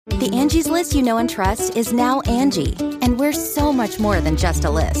The Angie's List you know and trust is now Angie, and we're so much more than just a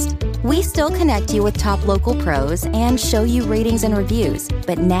list. We still connect you with top local pros and show you ratings and reviews,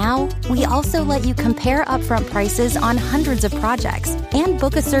 but now we also let you compare upfront prices on hundreds of projects and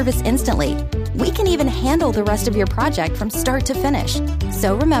book a service instantly. We can even handle the rest of your project from start to finish.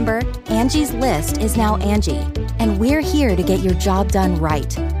 So remember, Angie's List is now Angie, and we're here to get your job done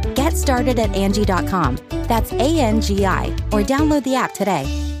right. Get started at Angie.com. That's ANGI, or download the app today.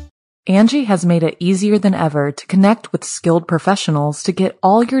 Angie has made it easier than ever to connect with skilled professionals to get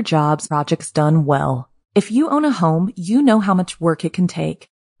all your jobs projects done well. If you own a home, you know how much work it can take,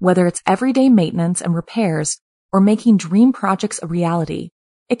 whether it's everyday maintenance and repairs or making dream projects a reality.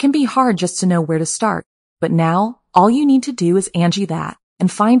 It can be hard just to know where to start, but now all you need to do is Angie that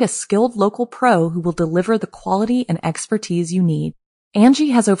and find a skilled local pro who will deliver the quality and expertise you need.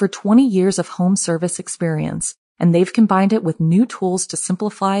 Angie has over 20 years of home service experience, and they've combined it with new tools to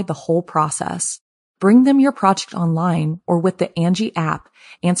simplify the whole process. Bring them your project online or with the Angie app,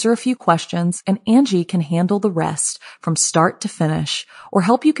 answer a few questions, and Angie can handle the rest from start to finish, or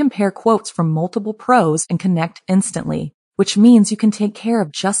help you compare quotes from multiple pros and connect instantly, which means you can take care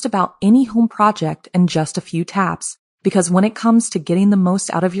of just about any home project in just a few taps. Because when it comes to getting the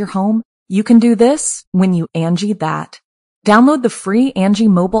most out of your home, you can do this when you Angie that. Download the free Angie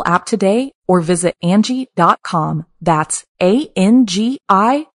mobile app today or visit Angie.com. That's ANGI.com.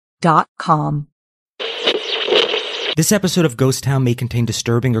 This episode of Ghost Town may contain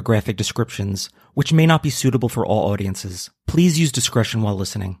disturbing or graphic descriptions, which may not be suitable for all audiences. Please use discretion while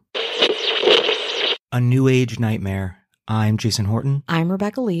listening. A New Age Nightmare. I'm Jason Horton. I'm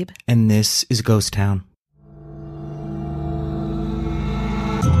Rebecca Lieb. And this is Ghost Town.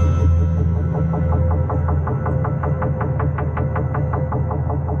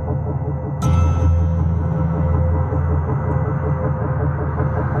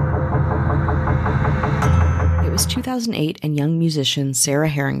 It was 2008, and young musician Sarah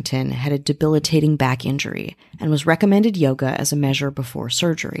Harrington had a debilitating back injury and was recommended yoga as a measure before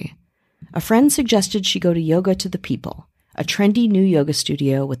surgery. A friend suggested she go to Yoga to the People, a trendy new yoga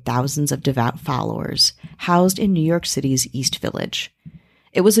studio with thousands of devout followers, housed in New York City's East Village.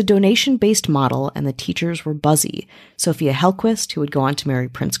 It was a donation-based model, and the teachers were buzzy. Sophia Hellquist, who would go on to marry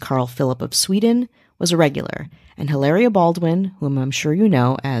Prince Carl Philip of Sweden, was a regular, and Hilaria Baldwin, whom I'm sure you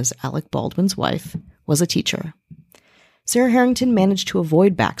know as Alec Baldwin's wife, was a teacher. Sarah Harrington managed to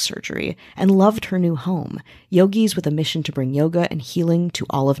avoid back surgery and loved her new home, Yogis with a mission to bring yoga and healing to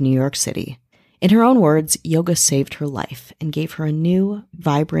all of New York City. In her own words, yoga saved her life and gave her a new,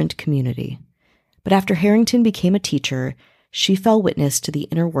 vibrant community. But after Harrington became a teacher, she fell witness to the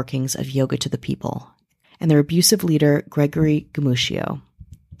inner workings of Yoga to the People and their abusive leader, Gregory Gumucio.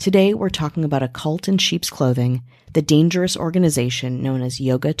 Today, we're talking about a cult in sheep's clothing, the dangerous organization known as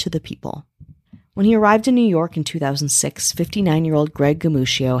Yoga to the People. When he arrived in New York in 2006, 59-year-old Greg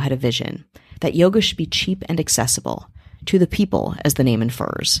Gumucio had a vision that yoga should be cheap and accessible, to the people, as the name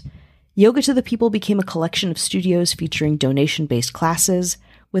infers. Yoga to the People became a collection of studios featuring donation-based classes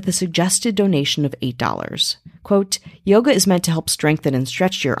with a suggested donation of $8. Quote, "Yoga is meant to help strengthen and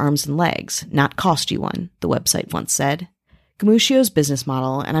stretch your arms and legs, not cost you one," the website once said. Gumucio's business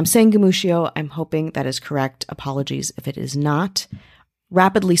model, and I'm saying Gumucio, I'm hoping that is correct, apologies if it is not,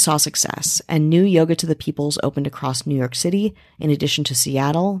 rapidly saw success, and new Yoga to the Peoples opened across New York City, in addition to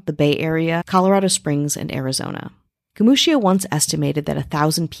Seattle, the Bay Area, Colorado Springs, and Arizona. Gumucio once estimated that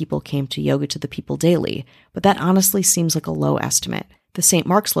 1,000 people came to Yoga to the People daily, but that honestly seems like a low estimate. The St.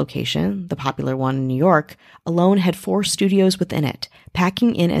 Mark's location, the popular one in New York, alone had 4 studios within it,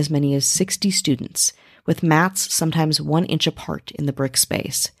 packing in as many as 60 students, with mats sometimes 1 inch apart in the brick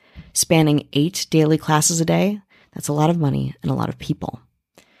space. Spanning 8 daily classes a day, that's a lot of money and a lot of people.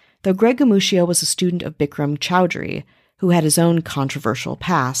 Though Greg Gumucio was a student of Bikram Choudhury, who had his own controversial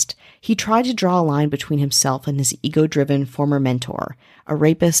past, he tried to draw a line between himself and his ego-driven former mentor, a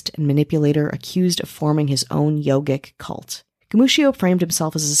rapist and manipulator accused of forming his own yogic cult. Gumucio framed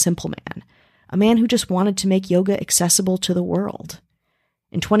himself as a simple man, a man who just wanted to make yoga accessible to the world.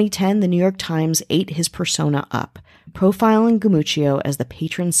 In 2010, the New York Times ate his persona up, profiling Gumucio as the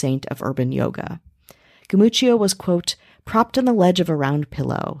patron saint of urban yoga. Gumucio was, quote, propped on the ledge of a round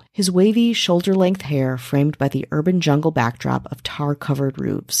pillow, his wavy, shoulder-length hair framed by the urban jungle backdrop of tar-covered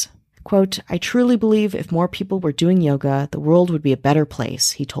roofs. Quote, "I truly believe if more people were doing yoga, the world would be a better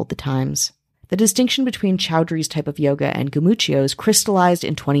place," he told the Times. The distinction between Choudhury's type of yoga and Gumucio's crystallized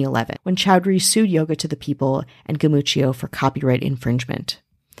in 2011, when Choudhury sued Yoga to the People and Gumucio for copyright infringement.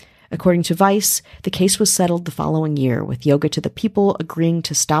 According to Vice, the case was settled the following year, with Yoga to the People agreeing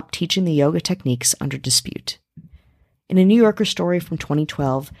to stop teaching the yoga techniques under dispute. In a New Yorker story from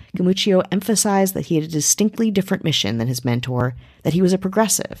 2012, Gamuccio emphasized that he had a distinctly different mission than his mentor, that he was a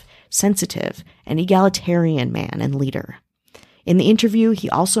progressive, sensitive, and egalitarian man and leader. In the interview, he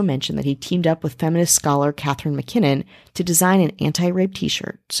also mentioned that he teamed up with feminist scholar Catherine McKinnon to design an anti-rape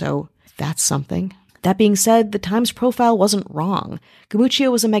t-shirt, so that's something. That being said, the Times profile wasn't wrong.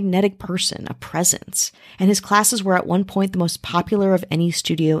 Gamuccio was a magnetic person, a presence, and his classes were at one point the most popular of any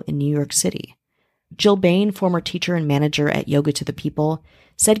studio in New York City. Jill Bain, former teacher and manager at Yoga to the People,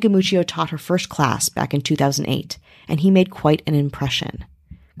 said Gamuccio taught her first class back in 2008, and he made quite an impression.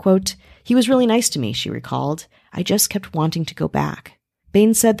 Quote, "He was really nice to me," she recalled. "I just kept wanting to go back."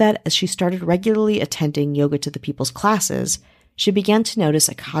 Bain said that as she started regularly attending Yoga to the People's classes, she began to notice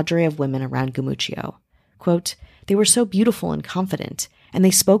a cadre of women around Gamuccio. Quote, "They were so beautiful and confident, and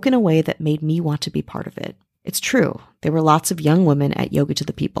they spoke in a way that made me want to be part of it." It's true, there were lots of young women at Yoga to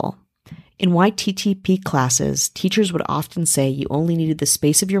the People. In YTTP classes, teachers would often say you only needed the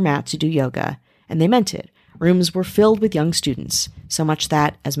space of your mat to do yoga, and they meant it. Rooms were filled with young students, so much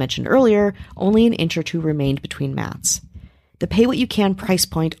that, as mentioned earlier, only an inch or two remained between mats. The pay-what-you-can price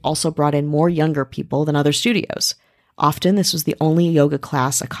point also brought in more younger people than other studios. Often, this was the only yoga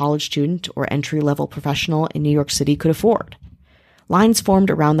class a college student or entry-level professional in New York City could afford. Lines formed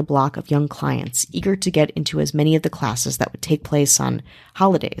around the block of young clients, eager to get into as many of the classes that would take place on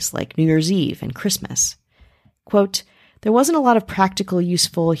holidays like New Year's Eve and Christmas. Quote, "There wasn't a lot of practical,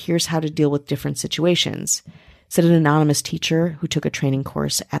 useful, here's how to deal with different situations," said an anonymous teacher who took a training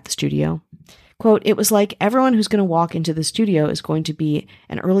course at the studio. Quote, "It was like everyone who's going to walk into the studio is going to be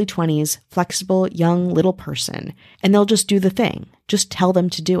an early 20s, flexible, young, little person, and they'll just do the thing. Just tell them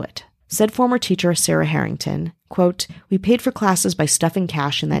to do it." Said former teacher Sarah Harrington, quote, "We paid for classes by stuffing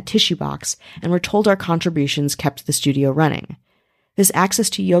cash in that tissue box and were told our contributions kept the studio running. This access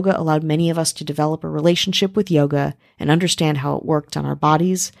to yoga allowed many of us to develop a relationship with yoga and understand how it worked on our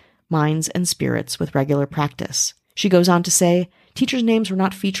bodies, minds, and spirits with regular practice." She goes on to say, "Teachers' names were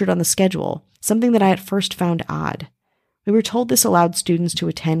not featured on the schedule, something that I at first found odd. We were told this allowed students to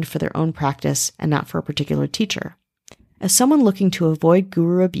attend for their own practice and not for a particular teacher. As someone looking to avoid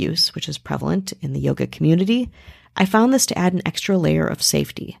guru abuse, which is prevalent in the yoga community, I found this to add an extra layer of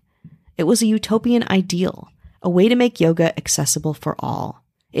safety. It was a utopian ideal, a way to make yoga accessible for all.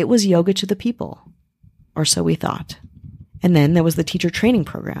 It was yoga to the people. Or so we thought. And then there was the teacher training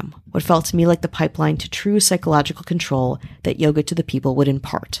program, what felt to me like the pipeline to true psychological control that Yoga to the People would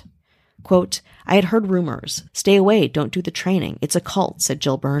impart. Quote, "I had heard rumors. Stay away, don't do the training. It's a cult," said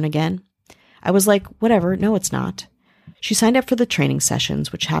Jill Byrne again. I was like, whatever, no it's not. She signed up for the training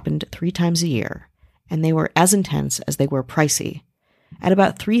sessions, which happened 3 times a year, and they were as intense as they were pricey. At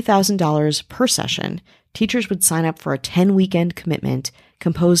about $3,000 per session, teachers would sign up for a 10-weekend commitment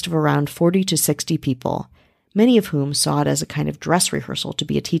composed of around 40 to 60 people, many of whom saw it as a kind of dress rehearsal to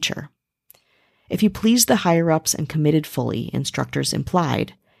be a teacher. If you pleased the higher-ups and committed fully, instructors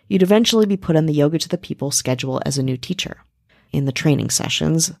implied, you'd eventually be put on the Yoga to the People schedule as a new teacher. In the training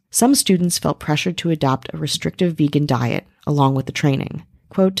sessions, some students felt pressured to adopt a restrictive vegan diet along with the training.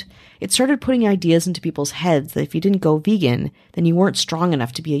 Quote, "It started putting ideas into people's heads that if you didn't go vegan, then you weren't strong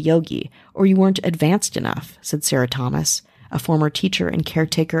enough to be a yogi, or you weren't advanced enough," said Sarah Thomas, a former teacher and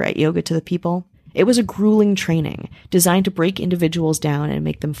caretaker at Yoga to the People. It was a grueling training, designed to break individuals down and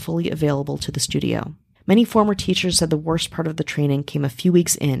make them fully available to the studio. Many former teachers said the worst part of the training came a few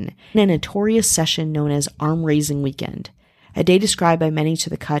weeks in a notorious session known as Arm Raising Weekend, a day described by many to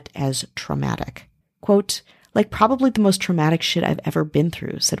the cut as traumatic. Quote, "Like probably the most traumatic shit I've ever been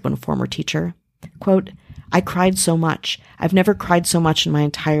through," said one former teacher. Quote, "I cried so much. I've never cried so much in my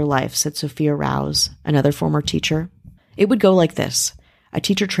entire life," said Sophia Rouse, another former teacher. It would go like this. A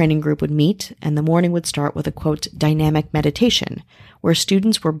teacher training group would meet, and the morning would start with a, quote, "dynamic meditation," where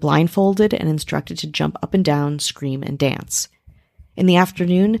students were blindfolded and instructed to jump up and down, scream, and dance. In the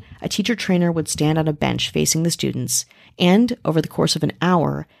afternoon, a teacher trainer would stand on a bench facing the students and, over the course of an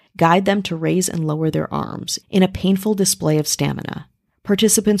hour, guide them to raise and lower their arms in a painful display of stamina.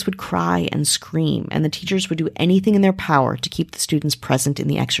 Participants would cry and scream, and the teachers would do anything in their power to keep the students present in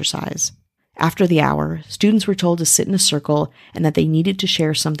the exercise. After the hour, students were told to sit in a circle and that they needed to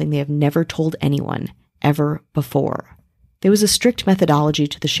share something they have never told anyone, ever before. There was a strict methodology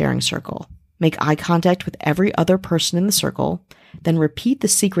to the sharing circle. Make eye contact with every other person in the circle, then repeat the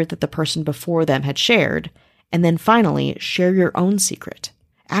secret that the person before them had shared, and then finally, share your own secret.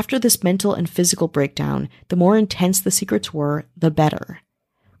 After this mental and physical breakdown, the more intense the secrets were, the better.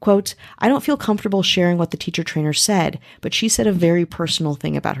 Quote, "I don't feel comfortable sharing what the teacher trainer said, but she said a very personal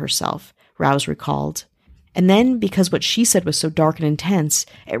thing about herself," Rouse recalled. And then, because what she said was so dark and intense,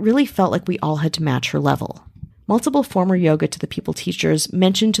 it really felt like we all had to match her level. Multiple former Yoga to the People teachers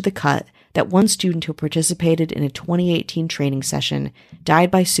mentioned to The Cut that one student who participated in a 2018 training session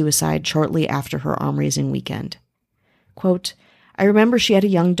died by suicide shortly after her arm-raising weekend. Quote, I remember she had a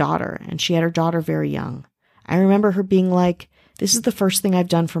young daughter, and she had her daughter very young. I remember her being like, this is the first thing I've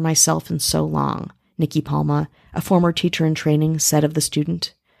done for myself in so long, Nikki Palma, a former teacher in training, said of the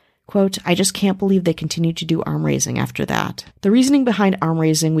student. Quote, I just can't believe they continued to do arm-raising after that. The reasoning behind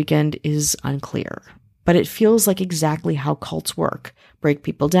arm-raising weekend is unclear, but it feels like exactly how cults work. Break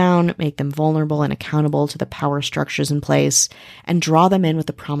people down, make them vulnerable and accountable to the power structures in place, and draw them in with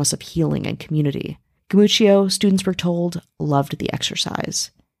the promise of healing and community. Gumucio, students were told, loved the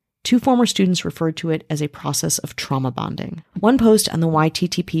exercise. 2 former students referred to it as a process of trauma bonding. One post on the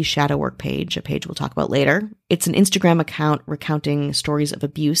YTTP Shadow Work page, a page we'll talk about later, it's an Instagram account recounting stories of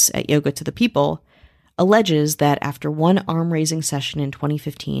abuse at Yoga to the People, alleges that after one arm-raising session in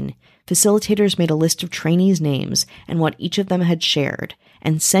 2015, facilitators made a list of trainees' names and what each of them had shared,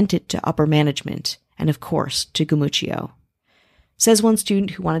 and sent it to upper management, and of course, to Gumucio. Says one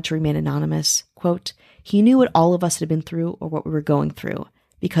student who wanted to remain anonymous, quote, he knew what all of us had been through or what we were going through,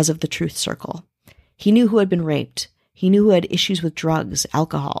 because of the truth circle. He knew who had been raped. He knew who had issues with drugs,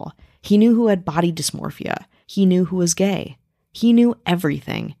 alcohol. He knew who had body dysmorphia. He knew who was gay. He knew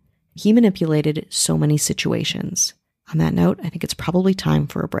everything. He manipulated so many situations. On that note, I think it's probably time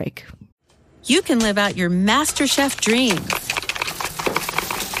for a break. You can live out your MasterChef dreams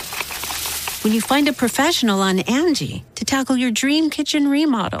when you find a professional on Angie to tackle your dream kitchen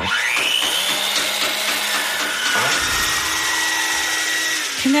remodel.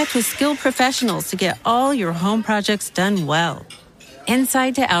 Connect with skilled professionals to get all your home projects done well.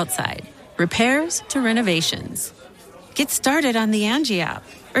 Inside to outside, repairs to renovations. Get started on the Angie app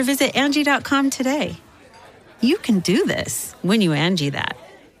or visit Angie.com today. You can do this when you Angie that.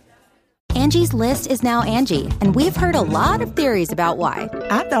 Angie's List is now Angie, and we've heard a lot of theories about why.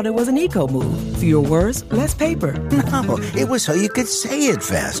 I thought it was an eco move. Fewer words, less paper. No, it was so you could say it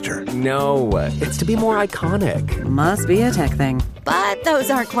faster. No, it's to be more iconic. Must be a tech thing. But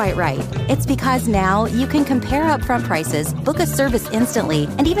those aren't quite right. It's because now you can compare upfront prices, book a service instantly,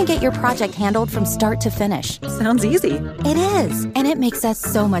 and even get your project handled from start to finish. Sounds easy. It is, and it makes us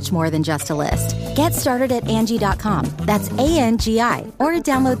so much more than just a list. Get started at Angie.com. That's ANGI, or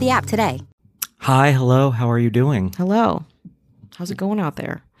download the app today. Hi, hello, how are you doing? Hello. How's it going out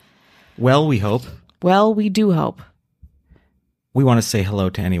there? Well, we hope. Well, we do hope. We want to say hello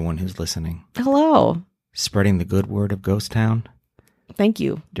to anyone who's listening. Hello. Spreading the good word of Ghost Town. Thank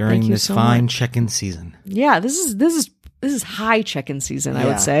you. During Thank you this so fine much. check-in season. Yeah, this is high check-in season, I Yeah.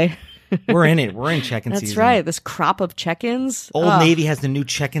 would say. We're in it. We're in check-in That's season. right. This crop of check-ins. Old Navy has the new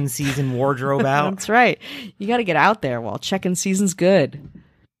check-in season wardrobe out. That's right. You got to get out there while check-in season's good.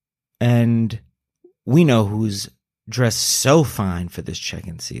 And we know who's dressed so fine for this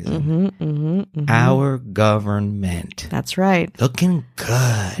check-in season. Our government. That's right. Looking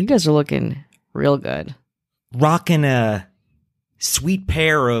good. You guys are looking real good. Rocking a sweet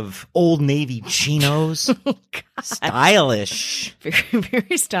pair of Old Navy chinos. Stylish. Very,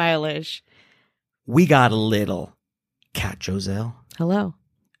 very stylish. We got a little Cat Joselle. Hello.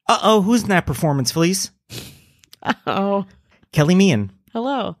 Uh-oh, who's in that performance fleece? Oh. Kelly Meehan.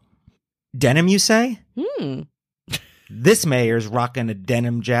 Hello. Denim, you say? Hmm. This mayor's rocking a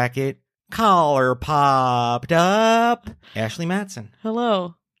denim jacket. Collar popped up. Ashley Matson.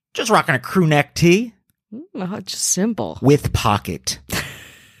 Hello. Just rocking a crew neck tee. Oh, just simple. With pocket.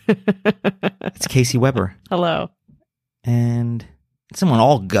 It's Casey Weber. Hello. And someone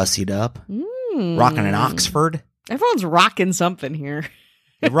all gussied up. Rocking an Oxford. Everyone's rocking something here.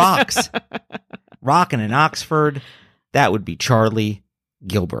 It rocks. Rocking an Oxford. That would be Charlie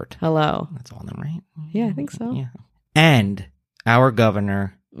Gilbert. Hello. That's all of them, right? Yeah, I think so. Yeah. And our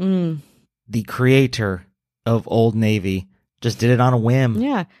governor, the creator of Old Navy, just did it on a whim.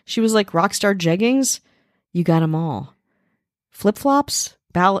 Yeah. She was like, Rockstar jeggings, you got them all. Flip-flops,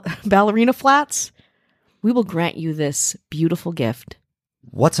 ballerina flats, we will grant you this beautiful gift.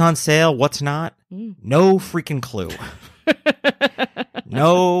 What's on sale, what's not? No freaking clue.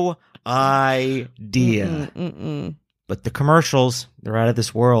 No idea. But the commercials, they're out of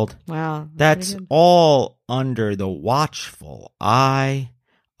this world. Wow. That's all under the watchful eye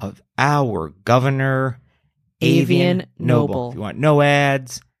of our governor, Avian Noble. If you want no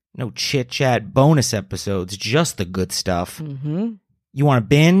ads, no chit-chat, bonus episodes, just the good stuff. You want to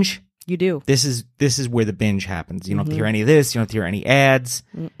binge? You do. This is where the binge happens. You don't have to hear any of this. You don't have to hear any ads.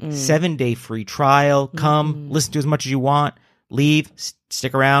 7-day free trial. Come, listen to as much as you want. Leave,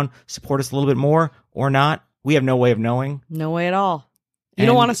 stick around, support us a little bit more or not. We have no way of knowing. No way at all. You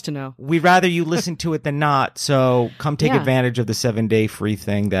don't want us to know. We'd rather you listen to it than not. So come take advantage of the 7-day free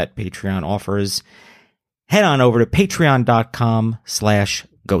thing that Patreon offers. Head on over to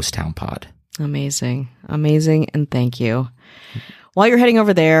patreon.com/ghosttownpod. Amazing. Amazing. And thank you. While you're heading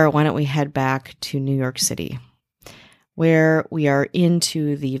over there, why don't we head back to New York City, where we are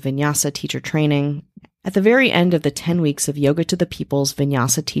into the Vinyasa teacher training. At the very end of the 10 weeks of Yoga to the People's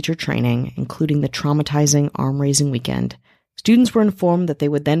Vinyasa teacher training, including the traumatizing arm-raising weekend, students were informed that they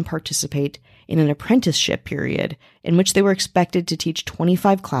would then participate in an apprenticeship period in which they were expected to teach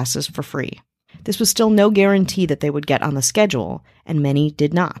 25 classes for free. This was still no guarantee that they would get on the schedule, and many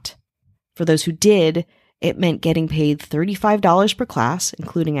did not. For those who did, it meant getting paid $35 per class,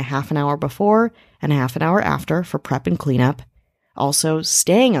 including a half an hour before and a half an hour after for prep and cleanup. Also,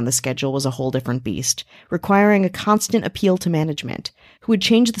 staying on the schedule was a whole different beast, requiring a constant appeal to management, who would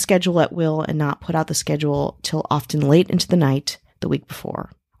change the schedule at will and not put out the schedule till often late into the night the week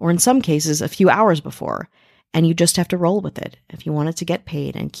before, or in some cases a few hours before, and you just have to roll with it if you wanted to get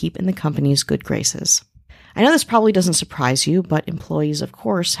paid and keep in the company's good graces. I know this probably doesn't surprise you, but employees, of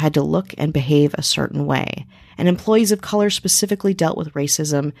course, had to look and behave a certain way, and employees of color specifically dealt with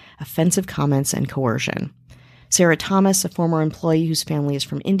racism, offensive comments, and coercion. Sarah Thomas, a former employee whose family is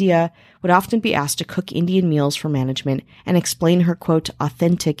from India, would often be asked to cook Indian meals for management and explain her, quote,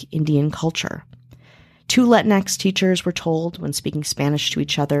 authentic Indian culture. 2 Latinx teachers were told, when speaking Spanish to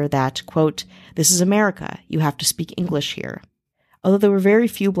each other, that, quote, this is America, you have to speak English here. Although there were very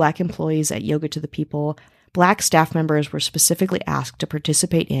few Black employees at Yoga to the People, Black staff members were specifically asked to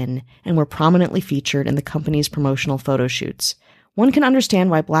participate in and were prominently featured in the company's promotional photo shoots. One can understand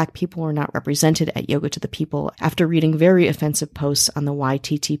why Black people were not represented at Yoga to the People after reading very offensive posts on the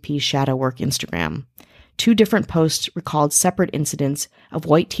YTTP Shadow Work Instagram. 2 different posts recalled separate incidents of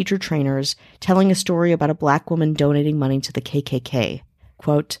white teacher trainers telling a story about a Black woman donating money to the KKK.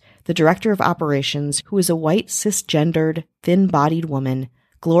 Quote, the director of operations, who is a white, cisgendered, thin-bodied woman,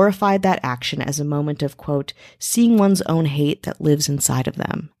 glorified that action as a moment of, quote, seeing one's own hate that lives inside of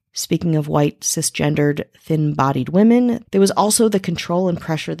them. Speaking of white, cisgendered, thin-bodied women, there was also the control and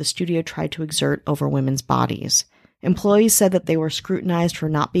pressure the studio tried to exert over women's bodies. Employees said that they were scrutinized for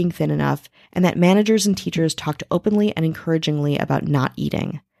not being thin enough, and that managers and teachers talked openly and encouragingly about not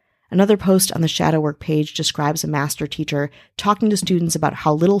eating. Another post on the Shadow Work page describes a master teacher talking to students about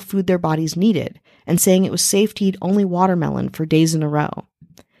how little food their bodies needed, and saying it was safe to eat only watermelon for days in a row.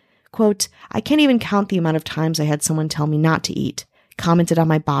 Quote, I can't even count the amount of times I had someone tell me not to eat, commented on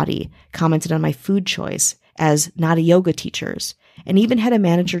my body, commented on my food choice as not a yoga teacher's, and even had a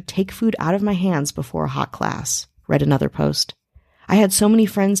manager take food out of my hands before a hot class, read another post. I had so many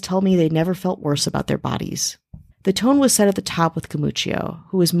friends tell me they never felt worse about their bodies. The tone was set at the top with Gamuccio,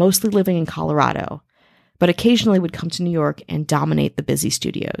 who was mostly living in Colorado, but occasionally would come to New York and dominate the busy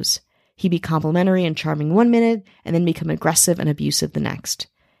studios. He'd be complimentary and charming one minute, and then become aggressive and abusive the next.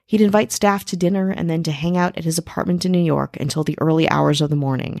 He'd invite staff to dinner and then to hang out at his apartment in New York until the early hours of the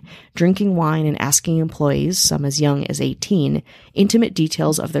morning, drinking wine and asking employees, some as young as 18, intimate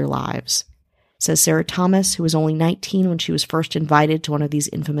details of their lives. Says Sarah Thomas, who was only 19 when she was first invited to one of these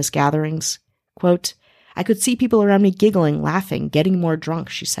infamous gatherings. Quote, I could see people around me giggling, laughing, getting more drunk,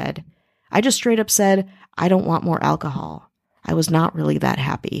 she said. I just straight up said, I don't want more alcohol. I was not really that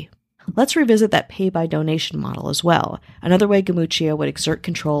happy. Let's revisit that pay-by-donation model as well, another way Gamuccio would exert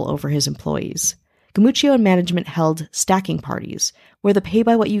control over his employees. Gamuccio and management held stacking parties, where the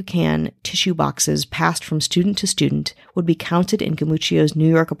pay-by-what-you-can tissue boxes passed from student to student would be counted in Gamuccio's New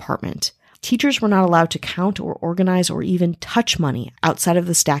York apartment. Teachers were not allowed to count or organize or even touch money outside of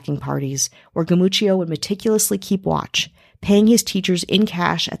the stacking parties, where Gamuccio would meticulously keep watch, paying his teachers in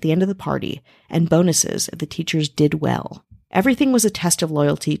cash at the end of the party, and bonuses if the teachers did well. Everything was a test of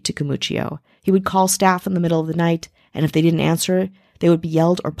loyalty to Gamuccio. He would call staff in the middle of the night, and if they didn't answer, they would be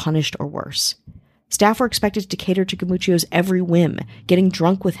yelled or punished or worse. Staff were expected to cater to Gamuccio's every whim, getting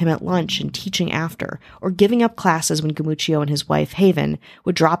drunk with him at lunch and teaching after, or giving up classes when Gamuccio and his wife, Haven,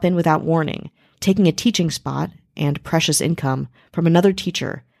 would drop in without warning, taking a teaching spot, and precious income, from another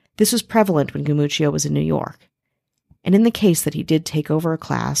teacher. This was prevalent when Gamuccio was in New York. And in the case that he did take over a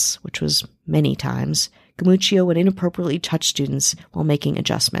class, which was many times, Gamuccio would inappropriately touch students while making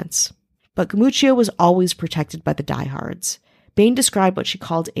adjustments. But Gamuccio was always protected by the diehards. Bain described what she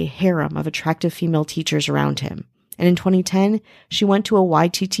called a harem of attractive female teachers around him, and in 2010, she went to a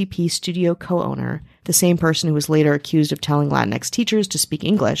YTTP studio co-owner, the same person who was later accused of telling Latinx teachers to speak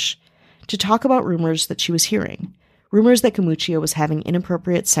English, to talk about rumors that she was hearing, rumors that Gamuccio was having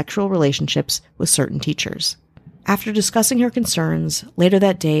inappropriate sexual relationships with certain teachers. After discussing her concerns, later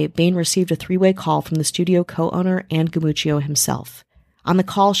that day, Bain received a 3-way call from the studio co-owner and Gamuccio himself. On the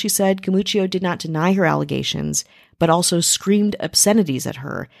call, she said Gumuccio did not deny her allegations, but also screamed obscenities at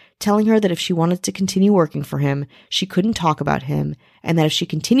her, telling her that if she wanted to continue working for him, she couldn't talk about him, and that if she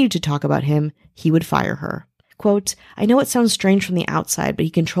continued to talk about him, he would fire her. Quote, "I know it sounds strange from the outside, but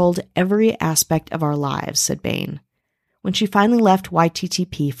he controlled every aspect of our lives," said Bain. When she finally left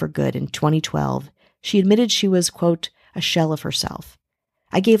YTTP for good in 2012, she admitted she was, quote, "a shell of herself.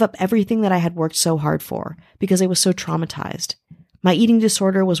 I gave up everything that I had worked so hard for because I was so traumatized. My eating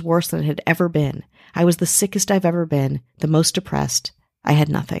disorder was worse than it had ever been. I was the sickest I've ever been, the most depressed. I had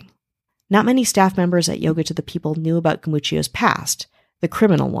nothing." Not many staff members at Yoga to the People knew about Gumuccio's past, the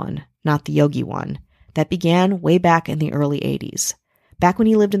criminal one, not the yogi one, that began way back in the early 80s. Back when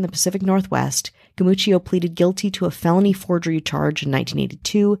he lived in the Pacific Northwest, Gumuccio pleaded guilty to a felony forgery charge in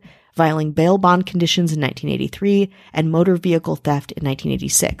 1982, violating bail bond conditions in 1983, and motor vehicle theft in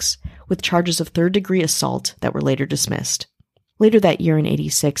 1986, with charges of third-degree assault that were later dismissed. Later that year in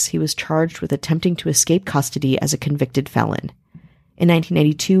 86, he was charged with attempting to escape custody as a convicted felon. In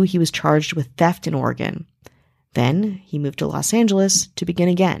 1982, he was charged with theft in Oregon. Then he moved to Los Angeles to begin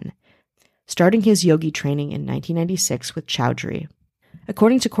again, starting his yogi training in 1996 with Chowdhury.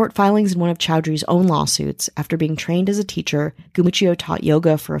 According to court filings in one of Chowdhury's own lawsuits, after being trained as a teacher, Gumuccio taught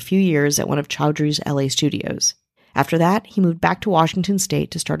yoga for a few years at one of Chowdhury's LA studios. After that, he moved back to Washington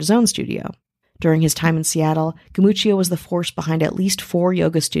State to start his own studio. During his time in Seattle, Gumuccio was the force behind at least 4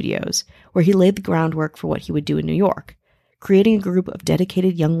 yoga studios, where he laid the groundwork for what he would do in New York, creating a group of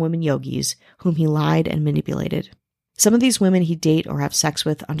dedicated young women yogis whom he lied and manipulated. Some of these women he'd date or have sex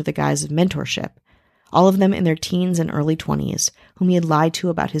with under the guise of mentorship, all of them in their teens and early 20s, whom he had lied to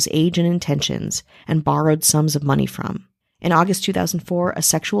about his age and intentions and borrowed sums of money from. In August 2004, a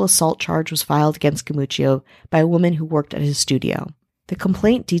sexual assault charge was filed against Gumuccio by a woman who worked at his studio. The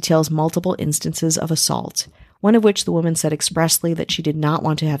complaint details multiple instances of assault, one of which the woman said expressly that she did not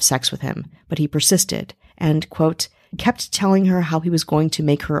want to have sex with him, but he persisted and, quote, kept telling her how he was going to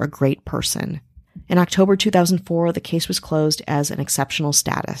make her a great person. In October 2004, the case was closed as an exceptional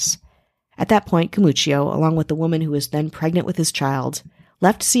status. At that point, Gumuccio, along with the woman who was then pregnant with his child,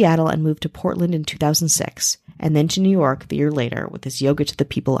 left Seattle and moved to Portland in 2006, and then to New York the year later with his Yoga to the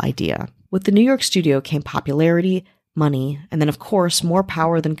People idea. With the New York studio came popularity, money, and then of course more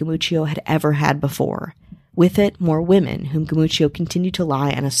power than Gumuccio had ever had before. With it, more women whom Gumuccio continued to lie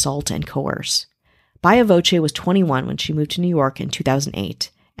and assault and coerce. Baya Voce was 21 when she moved to New York in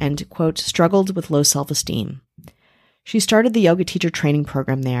 2008 and, quote, struggled with low self-esteem. She started the yoga teacher training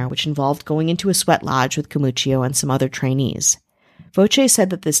program there, which involved going into a sweat lodge with Gumuccio and some other trainees. Voce said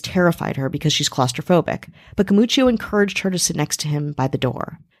that this terrified her because she's claustrophobic, but Gumuccio encouraged her to sit next to him by the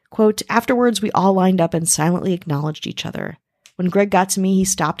door. Quote, afterwards, we all lined up and silently acknowledged each other. When Greg got to me, he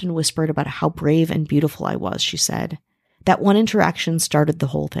stopped and whispered about how brave and beautiful I was, she said. That one interaction started the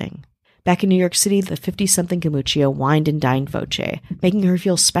whole thing. Back in New York City, the 50-something Gumuccio wined and dined Voce, making her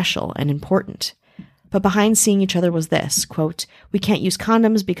feel special and important. But behind seeing each other was this, quote, we can't use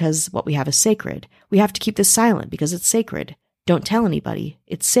condoms because what we have is sacred. We have to keep this silent because it's sacred. Don't tell anybody.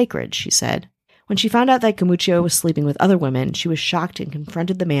 It's sacred, she said. When she found out that Gumuccio was sleeping with other women, she was shocked and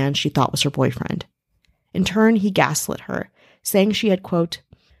confronted the man she thought was her boyfriend. In turn, he gaslit her, saying she had, quote,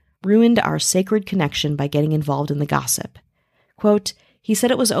 ruined our sacred connection by getting involved in the gossip. Quote, he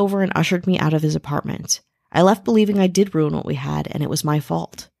said it was over and ushered me out of his apartment. I left believing I did ruin what we had, and it was my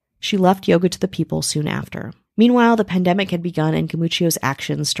fault. She left Yoga to the People soon after. Meanwhile, the pandemic had begun and Gumuccio's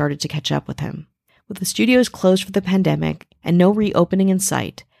actions started to catch up with him. With the studios closed for the pandemic and no reopening in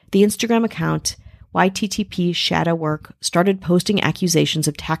sight, the Instagram account YTTP Shadow Work started posting accusations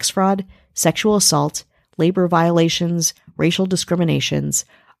of tax fraud, sexual assault, labor violations, racial discriminations,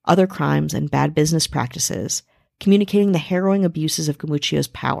 other crimes, and bad business practices, communicating the harrowing abuses of Gumuccio's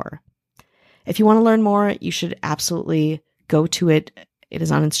power. If you want to learn more, you should absolutely go to it. It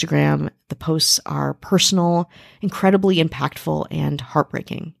is on Instagram. The posts are personal, incredibly impactful, and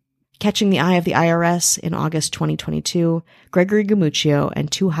heartbreaking. Catching the eye of the IRS in August 2022, Gregory Gumuccio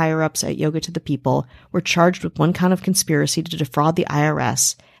and 2 higher-ups at Yoga to the People were charged with 1 count of conspiracy to defraud the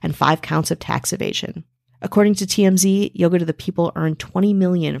IRS and 5 counts of tax evasion. According to TMZ, Yoga to the People earned $20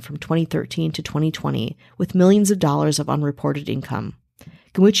 million from 2013 to 2020, with millions of dollars of unreported income.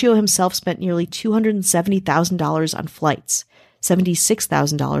 Gumuccio himself spent nearly $270,000 on flights,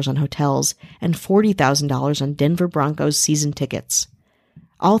 $76,000 on hotels, and $40,000 on Denver Broncos season tickets.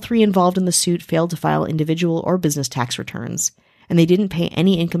 All 3 involved in the suit failed to file individual or business tax returns, and they didn't pay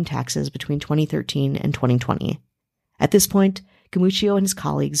any income taxes between 2013 and 2020. At this point, Gumuccio and his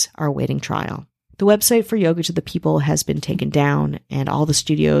colleagues are awaiting trial. The website for Yoga to the People has been taken down, and all the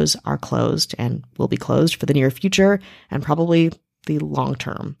studios are closed and will be closed for the near future and probably the long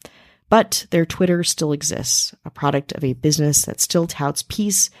term. But their Twitter still exists, a product of a business that still touts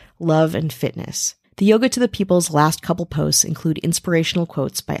peace, love, and fitness. The Yoga to the People's last couple posts include inspirational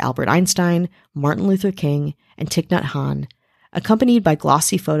quotes by Albert Einstein, Martin Luther King, and Thich Nhat Hanh, accompanied by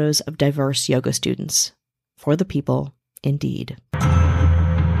glossy photos of diverse yoga students. For the people, indeed.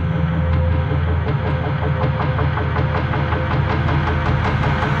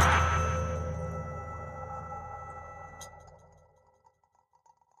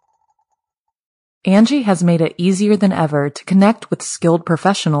 Angie has made it easier than ever to connect with skilled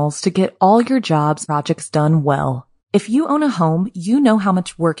professionals to get all your jobs projects done well. If you own a home, you know how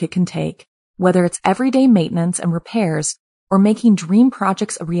much work it can take, whether it's everyday maintenance and repairs or making dream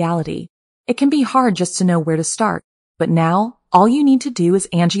projects a reality. It can be hard just to know where to start, but now all you need to do is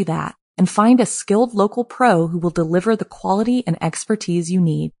Angie that and find a skilled local pro who will deliver the quality and expertise you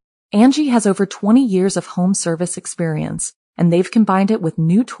need. Angie has over 20 years of home service experience, and they've combined it with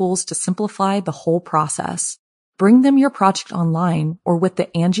new tools to simplify the whole process. Bring them your project online or with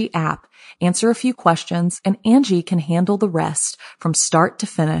the Angie app, answer a few questions, and Angie can handle the rest from start to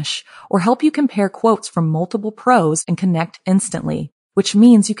finish, or help you compare quotes from multiple pros and connect instantly, which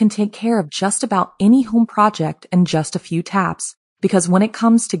means you can take care of just about any home project in just a few taps. Because when it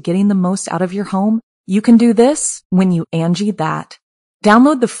comes to getting the most out of your home, you can do this when you Angie that.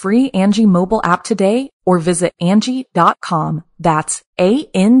 Download the free Angie mobile app today or visit Angie.com. That's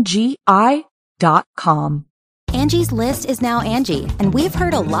ANGI.com. Angie's List is now Angie, and we've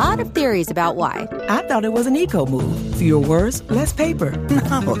heard a lot of theories about why. I thought it was an eco move. Fewer words, less paper.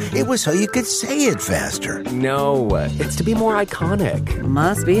 No, it was so you could say it faster. No, it's to be more iconic.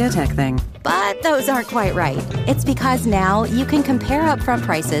 Must be a tech thing. But those aren't quite right. It's because now you can compare upfront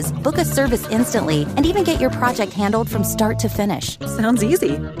prices, book a service instantly, and even get your project handled from start to finish. Sounds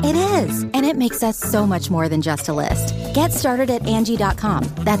easy. It is, and it makes us so much more than just a list. Get started at Angie.com.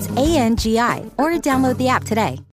 That's ANGI, or download the app today.